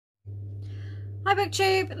Hi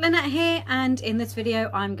BookTube, Lynette here, and in this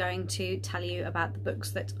video I'm going to tell you about the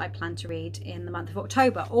books that I plan to read in the month of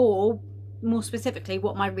October, or more specifically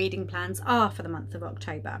what my reading plans are for the month of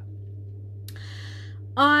October.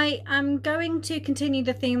 I am going to continue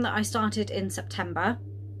the theme that I started in September,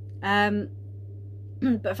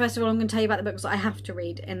 but first of all I'm going to tell you about the books that I have to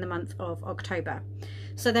read in the month of October.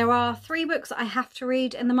 So there are 3 books that I have to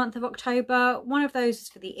read in the month of October. One of those is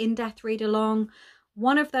for the in-depth read along.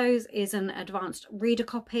 One of those is an advanced reader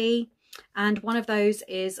copy, and one of those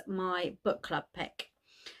is my book club pick.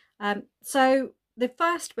 So the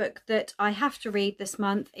first book that I have to read this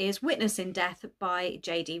month is Witness in Death by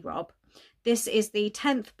J.D. Robb. This is the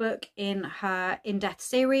 10th book in her In Death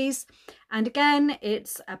series, and again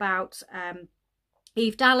it's about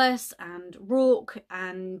Eve Dallas and Rourke,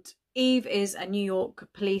 and Eve is a New York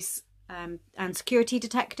police and security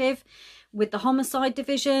detective with the homicide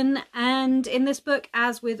division, and in this book,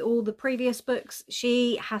 as with all the previous books,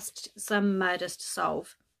 she has some murders to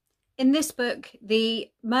solve. In this book, the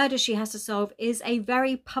murder she has to solve is a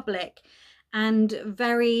very public and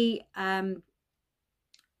very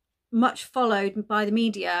much followed by the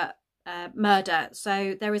media murder,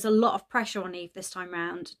 so there is a lot of pressure on Eve this time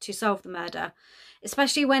round to solve the murder,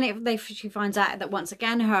 especially when she finds out that once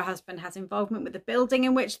again her husband has involvement with the building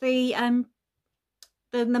in which the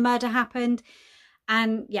murder happened.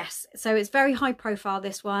 And yes, so it's very high profile,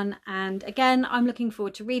 this one, and again I'm looking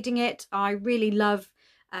forward to reading it. I really love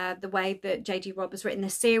the way that J.D. Robb has written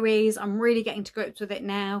this series. I'm really getting to grips with it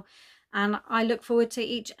now, and I look forward to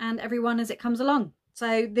each and every one as it comes along.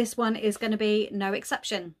 So this one is going to be no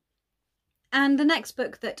exception. And the next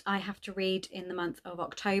book that I have to read in the month of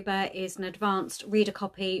October is an advanced reader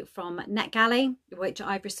copy from NetGalley, which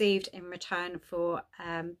I've received in return for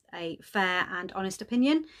a fair and honest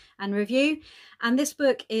opinion and review. And this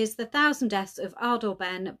book is The 1,000 Deaths of Ardor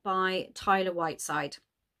Ben by Tyler Whiteside.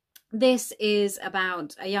 This is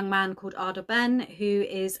about a young man called Ardor Ben who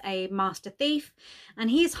is a master thief, and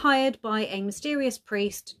he's hired by a mysterious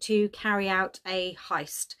priest to carry out a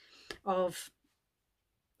heist of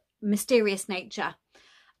mysterious nature.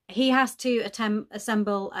 He has to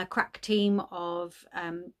assemble a crack team of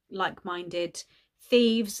like-minded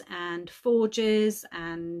thieves and forgers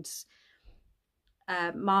and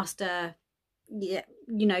master, yeah,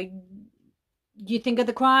 you know, you think of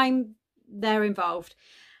the crime, they're involved.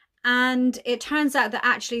 And it turns out that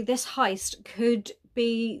actually this heist could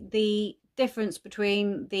be the difference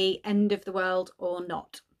between the end of the world or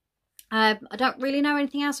not. I don't really know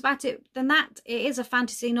anything else about it than that. It is a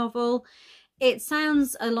fantasy novel. It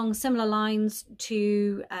sounds along similar lines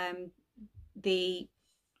to the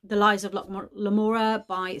Lies of Lamora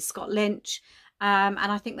by Scott Lynch, and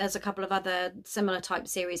I think there's a couple of other similar type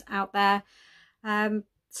series out there.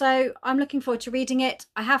 So I'm looking forward to reading it.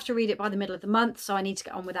 I have to read it by the middle of the month, so I need to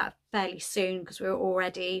get on with that fairly soon because we're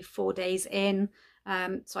already 4 days in.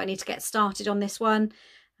 So I need to get started on this one.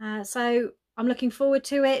 So I'm looking forward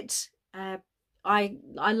to it. I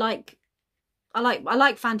like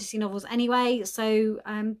fantasy novels anyway, so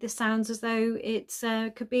this sounds as though it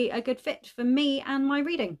could be a good fit for me and my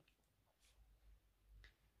reading.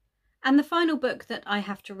 And the final book that I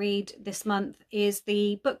have to read this month is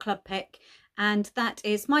the book club pick, and that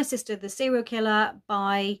is My Sister the Serial Killer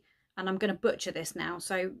by, and I'm going to butcher this now,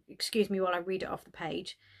 so excuse me while I read it off the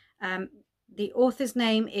page. The author's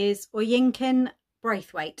name is Oyinkan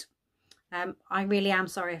Braithwaite. I really am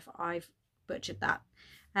sorry if I've butchered that.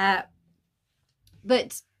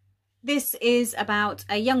 But this is about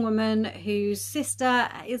a young woman whose sister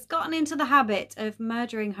has gotten into the habit of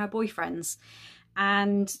murdering her boyfriends.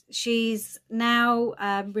 And she's now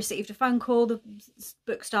received a phone call. The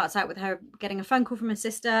book starts out with her getting a phone call from her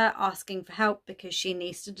sister asking for help because she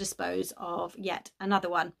needs to dispose of yet another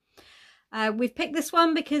one. We've picked this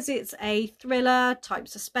one because it's a thriller type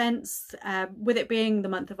suspense. With it being the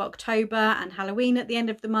month of October and Halloween at the end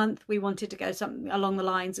of the month, we wanted to go something along the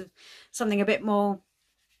lines of something a bit more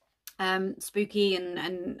spooky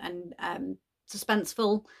and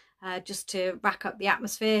suspenseful, just to rack up the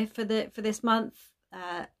atmosphere for this month.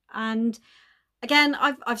 And again,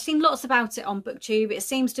 I've seen lots about it on BookTube. It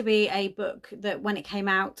seems to be a book that when it came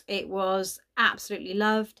out, it was absolutely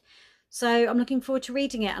loved. So I'm looking forward to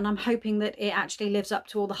reading it, and I'm hoping that it actually lives up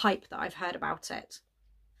to all the hype that I've heard about it.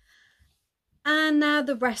 And now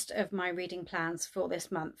the rest of my reading plans for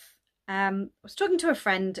this month. I was talking to a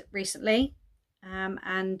friend recently,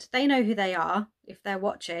 and they know who they are. If they're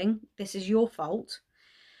watching, this is your fault.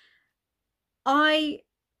 We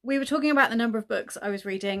were talking about the number of books I was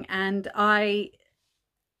reading, and I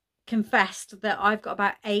confessed that I've got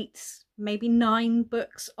about 8, maybe 9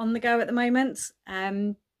 books on the go at the moment.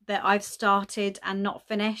 that I've started and not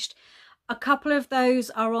finished. A couple of those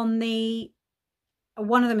are on the,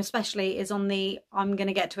 one of them especially is on the I'm going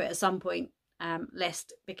to get to it at some point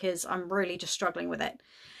list, because I'm really just struggling with it.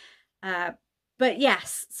 But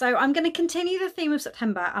yes, so I'm going to continue the theme of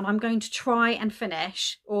September, and I'm going to try and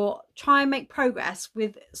finish or try and make progress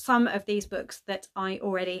with some of these books that I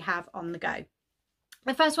already have on the go.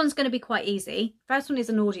 The first one's going to be quite easy. First one is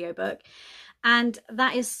an audiobook, and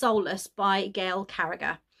that is Soulless by Gail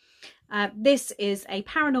Carriger. This is a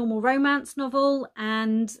paranormal romance novel,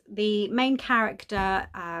 and the main character,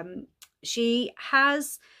 she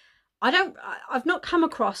has, I've not come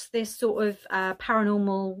across this sort of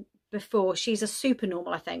paranormal before. She's a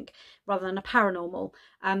supernormal, I think, rather than a paranormal.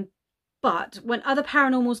 But when other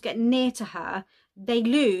paranormals get near to her, they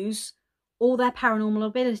lose all their paranormal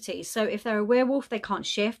abilities. So if they're a werewolf, they can't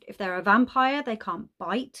shift. If they're a vampire, they can't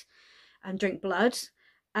bite and drink blood.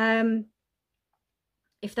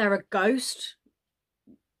 If they're a ghost,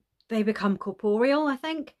 they become corporeal, I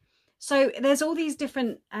think. So there's all these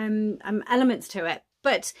different elements to it.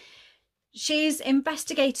 But she's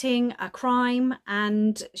investigating a crime,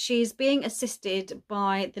 and she's being assisted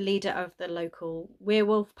by the leader of the local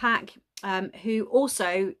werewolf pack, who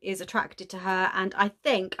also is attracted to her. And I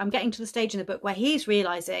think I'm getting to the stage in the book where he's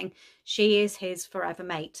realising she is his forever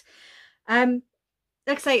mate.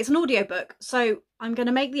 Like I say, it's an audiobook, so I'm going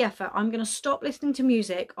to make the effort. I'm going to stop listening to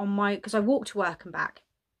music on my, because I walk to work and back.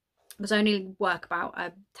 Because I only work about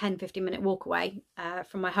a 10-15 minute walk away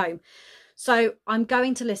from my home. So I'm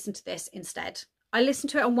going to listen to this instead. I listen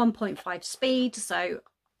to it on 1.5 speed, so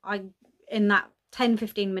in that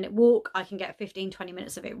 10-15 minute walk, I can get 15-20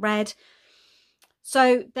 minutes of it read.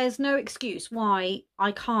 So there's no excuse why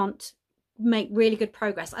I can't make really good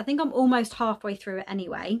progress. I think I'm almost halfway through it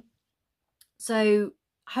anyway. So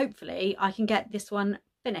hopefully I can get this one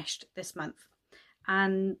finished this month,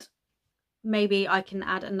 and maybe I can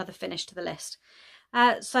add another finish to the list.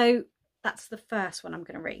 So that's the first one I'm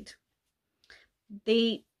going to read.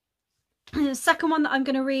 The second one that I'm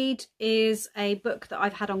going to read is a book that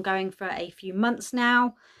I've had ongoing for a few months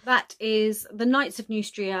now. That is The Knights of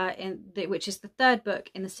Neustria, which is the third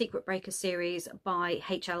book in the Secret Breaker series by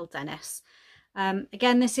H.L. Dennis.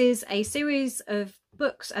 Again, this is a series of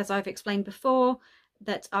books, as I've explained before,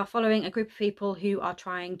 that are following a group of people who are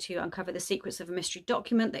trying to uncover the secrets of a mystery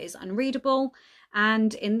document that is unreadable.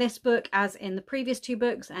 And in this book, as in the previous two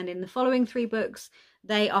books and in the following three books,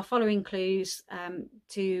 they are following clues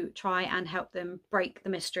to try and help them break the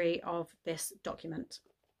mystery of this document.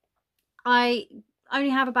 I only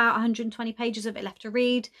have about 120 pages of it left to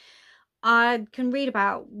read. I can read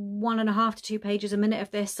about 1.5 to 2 pages a minute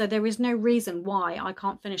of this, so there is no reason why I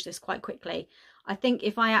can't finish this quite quickly. I think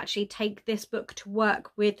if I actually take this book to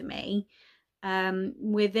work with me,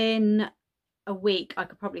 within a week, I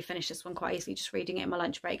could probably finish this one quite easily, just reading it in my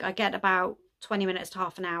lunch break. I get about 20 minutes to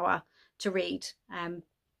half an hour to read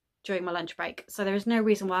during my lunch break. So there is no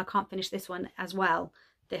reason why I can't finish this one as well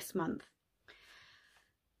this month.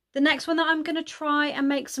 The next one that I'm going to try and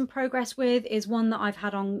make some progress with is one that I've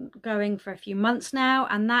had ongoing for a few months now,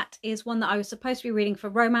 and that is one that I was supposed to be reading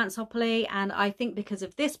for Romanceopoly, and I think because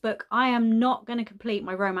of this book I am not going to complete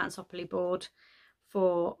my Romanceopoly board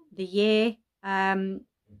for the year.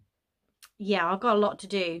 Yeah, I've got a lot to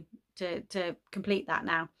do to complete that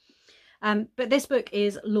now. But this book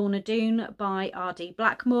is Lorna Doone by R.D.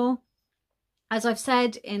 Blackmore. As I've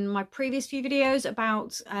said in my previous few videos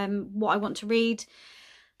about what I want to read,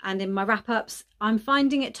 and in my wrap-ups, I'm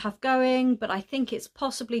finding it tough going, but I think it's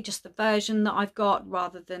possibly just the version that I've got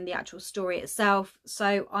rather than the actual story itself.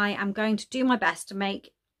 So I am going to do my best to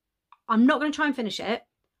make, I'm not going to try and finish it,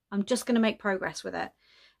 I'm just going to make progress with it.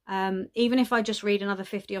 Even if I just read another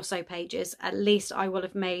 50 or so pages, at least I will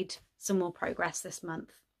have made some more progress this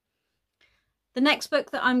month. The next book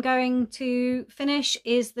that I'm going to finish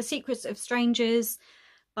is The Secrets of Strangers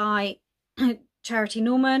by Charity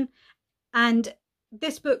Norman, and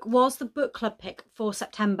this book was the book club pick for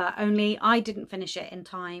September, only I didn't finish it in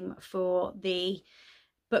time for the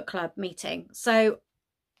book club meeting. So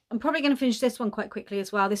I'm probably going to finish this one quite quickly as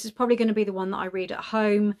well. This is probably going to be the one that I read at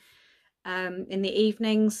home in the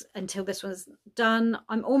evenings until this one's done.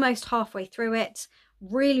 I'm almost halfway through it.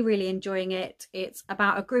 Really enjoying it. It's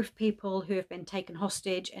about a group of people who have been taken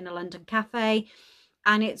hostage in a London cafe,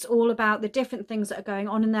 and it's all about the different things that are going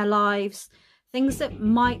on in their lives, things that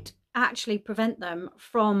might actually prevent them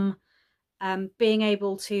from being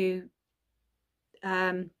able to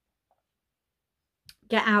get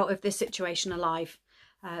out of this situation alive.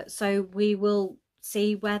 So we will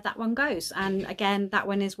see where that one goes, and again, that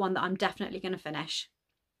one is one that I'm definitely going to finish.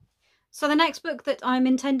 So the next book that I'm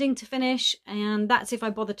intending to finish, and that's if I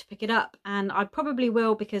bother to pick it up, and I probably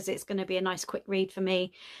will because it's going to be a nice quick read for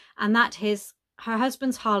me, and that is Her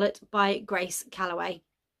Husband's Harlot by Grace Calloway.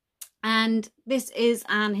 And this is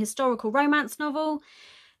an historical romance novel.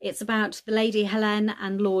 It's about the Lady Helene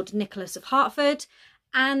and Lord Nicholas of Hertford,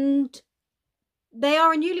 and they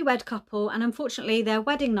are a newlywed couple, and unfortunately their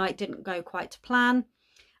wedding night didn't go quite to plan.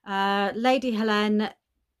 Lady Helene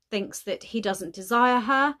thinks that he doesn't desire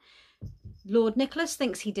her. Lord Nicholas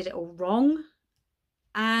thinks he did it all wrong,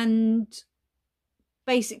 and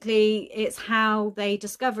basically it's how they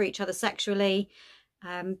discover each other sexually,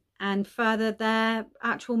 and further their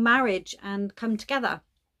actual marriage and come together.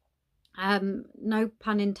 No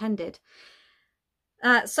pun intended.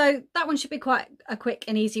 So that one should be quite a quick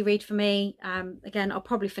and easy read for me. Again, I'll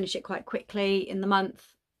probably finish it quite quickly in the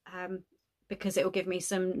month, because it will give me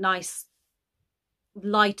some nice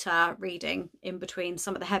lighter reading in between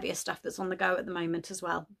some of the heavier stuff that's on the go at the moment as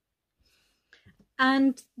well.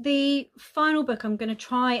 And the final book I'm going to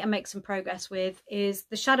try and make some progress with is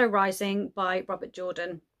The Shadow Rising by Robert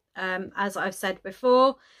Jordan. As I've said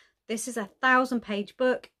before, this is a 1,000-page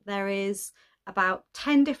book. There is about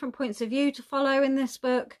 10 different points of view to follow in this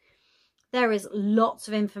book. There is lots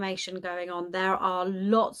of information going on. There are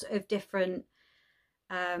lots of different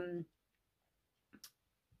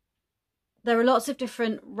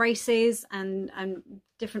races and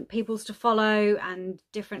different peoples to follow and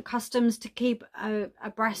different customs to keep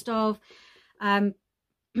abreast of.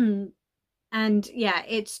 And yeah,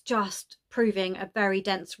 it's just proving a very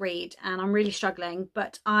dense read, and I'm really struggling,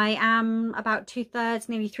 but I am about 2/3,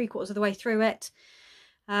 nearly 3/4 of the way through it.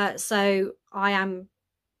 So I am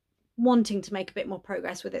wanting to make a bit more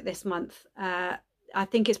progress with it this month. I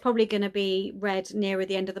think it's probably going to be read nearer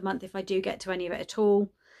the end of the month if I do get to any of it at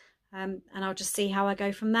all. And I'll just see how I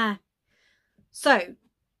go from there. So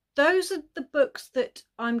those are the books that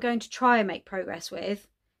I'm going to try and make progress with.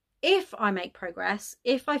 If I make progress,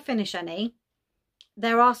 if I finish any,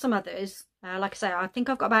 there are some others. Like I say, I think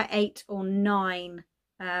I've got about 8 or 9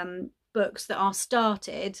 books that are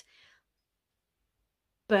started.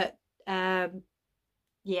 But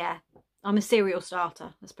yeah, I'm a serial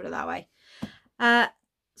starter, let's put it that way.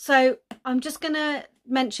 So I'm just going to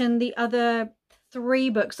mention the other 3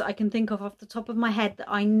 books that I can think of off the top of my head that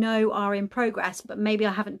I know are in progress, but maybe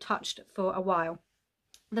I haven't touched for a while.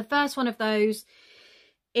 The first one of those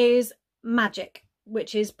is Magic,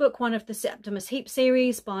 which is book 1 of the Septimus Heap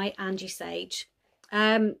series by Angie Sage.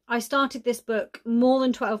 I started this book more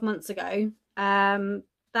than 12 months ago.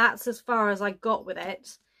 That's as far as I got with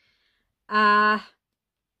it. Yeah,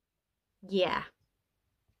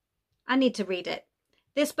 I need to read it.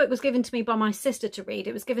 This book was given to me by my sister to read.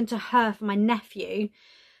 It was given to her for my nephew,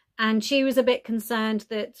 and she was a bit concerned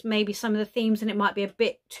that maybe some of the themes in it might be a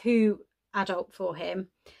bit too adult for him.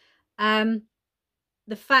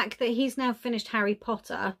 The fact that he's now finished Harry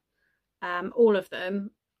Potter, all of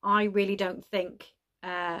them, I really don't think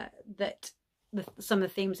that some of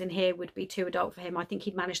the themes in here would be too adult for him. I think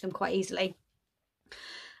he'd manage them quite easily.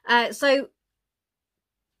 So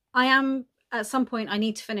I am, at some point, I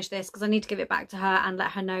need to finish this because I need to give it back to her and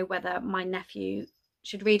let her know whether my nephew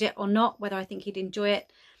should read it or not, whether I think he'd enjoy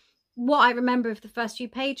it. What I remember of the first few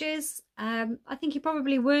pages, I think he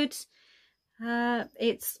probably would.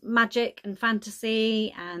 It's magic and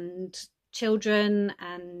fantasy and children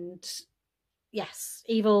and, yes,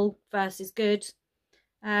 evil versus good.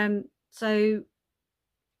 So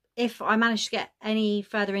if I manage to get any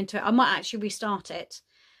further into it, I might actually restart it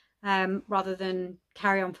rather than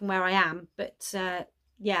carry on from where I am. But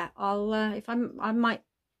yeah, I might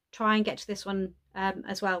try and get to this one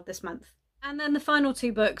as well this month. And then the final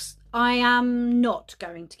 2 books I am not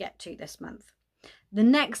going to get to this month. The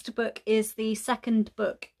next book is the second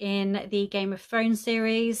book in the Game of Thrones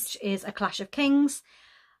series, which is A Clash of Kings.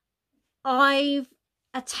 I've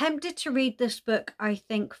attempted to read this book, I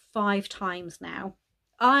think, 5 times now.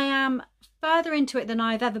 I am further into it than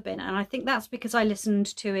I've ever been, and I think that's because I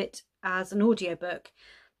listened to it as an audiobook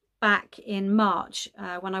back in March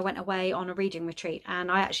when I went away on a reading retreat, and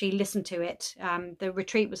I actually listened to it. The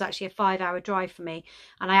retreat was actually a 5-hour drive for me,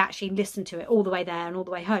 and I actually listened to it all the way there and all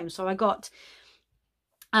the way home. So I got...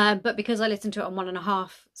 but because I listened to it on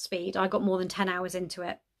 1.5 speed, I got more than 10 hours into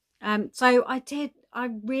it. So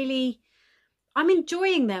I'm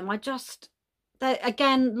enjoying them.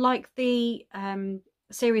 Again, like the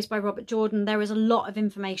series by Robert Jordan, there is a lot of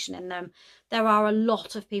information in them. There are a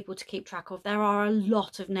lot of people to keep track of. There are a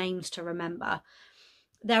lot of names to remember.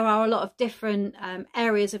 There are a lot of different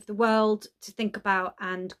areas of the world to think about,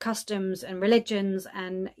 and customs and religions.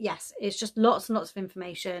 And yes, it's just lots and lots of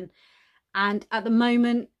information. And at the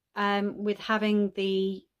moment, with having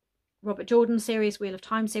the Robert Jordan series, Wheel of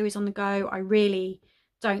Time series on the go, I really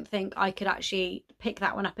don't think I could actually pick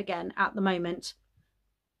that one up again at the moment.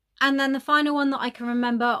 And then the final one that I can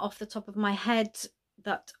remember off the top of my head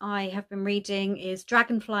that I have been reading is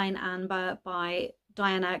Dragonfly in Amber by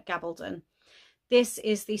Diana Gabaldon. This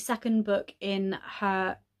is the second book in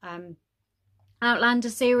her Outlander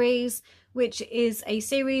series, which is a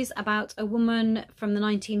series about a woman from the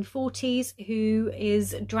 1940s who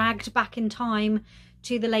is dragged back in time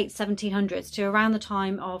to the late 1700s, to around the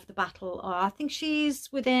time of the battle. I think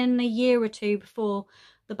she's within a year or two before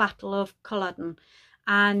the Battle of Culloden.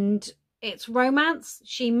 And it's romance.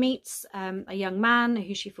 She meets a young man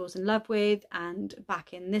who she falls in love with, and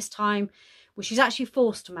back in this time, well, she's actually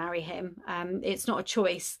forced to marry him. It's not a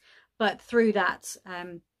choice, but through that,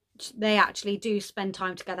 they actually do spend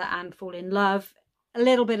time together and fall in love. A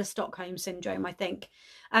little bit of Stockholm syndrome, I think.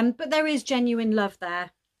 But there is genuine love there.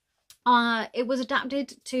 It was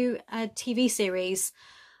adapted to a TV series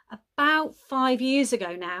about 5 years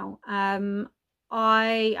ago now.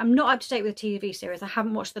 I am not up to date with the TV series. I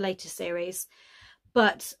haven't watched the latest series,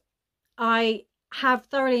 but I have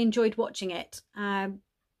thoroughly enjoyed watching it. And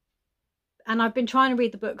I've been trying to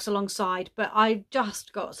read the books alongside, but I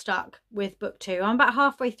just got stuck with book 2. I'm about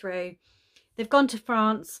halfway through. They've gone to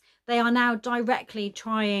France. They are now directly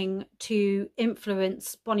trying to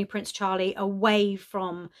influence Bonnie Prince Charlie away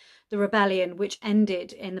from the rebellion, which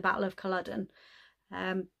ended in the Battle of Culloden.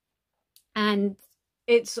 And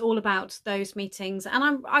it's all about those meetings,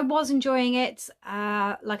 and I was enjoying it.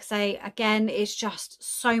 Like I say, again, it's just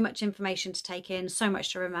so much information to take in, so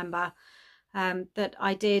much to remember, that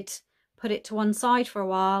I did put it to one side for a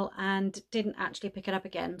while and didn't actually pick it up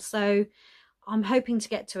again. So I'm hoping to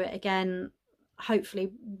get to it again,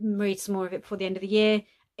 hopefully read some more of it before the end of the year.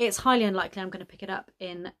 It's highly unlikely I'm going to pick it up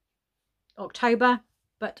in October,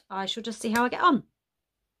 but I shall just see how I get on.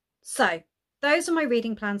 So those are my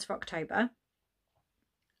reading plans for October.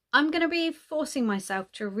 I'm going to be forcing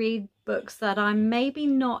myself to read books that I'm maybe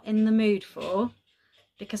not in the mood for,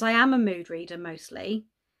 because I am a mood reader mostly.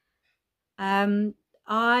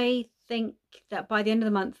 I think that by the end of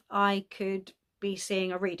the month I could be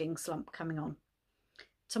seeing a reading slump coming on.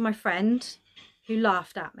 To my friend who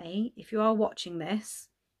laughed at me, if you are watching this,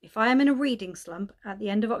 if I am in a reading slump at the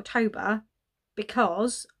end of October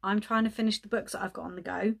because I'm trying to finish the books that I've got on the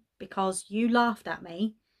go, because you laughed at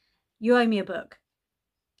me, you owe me a book.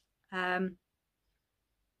 And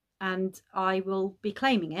I will be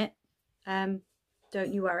claiming it.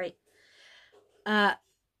 Don't you worry.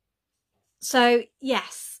 So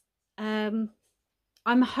yes, I'm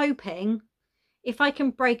hoping if I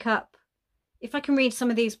can read some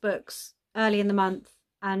of these books early in the month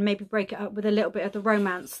and maybe break it up with a little bit of the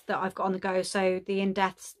romance that I've got on the go, so the In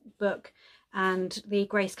Deaths book and the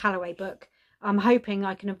Grace Calloway book, I'm hoping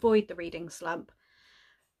I can avoid the reading slump.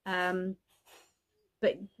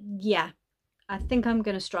 But yeah, I think I'm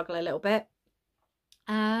going to struggle a little bit.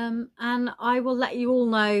 And I will let you all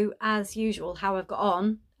know, as usual, how I've got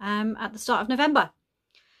on at the start of November.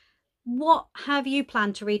 What have you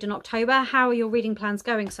planned to read in October? How are your reading plans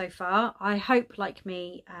going so far? I hope, like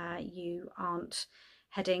me, you aren't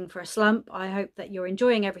heading for a slump. I hope that you're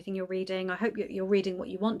enjoying everything you're reading. I hope you're reading what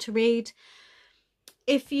you want to read.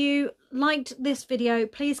 If you liked this video,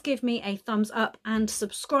 please give me a thumbs up and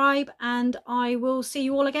subscribe, and I will see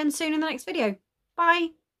you all again soon in the next video. Bye!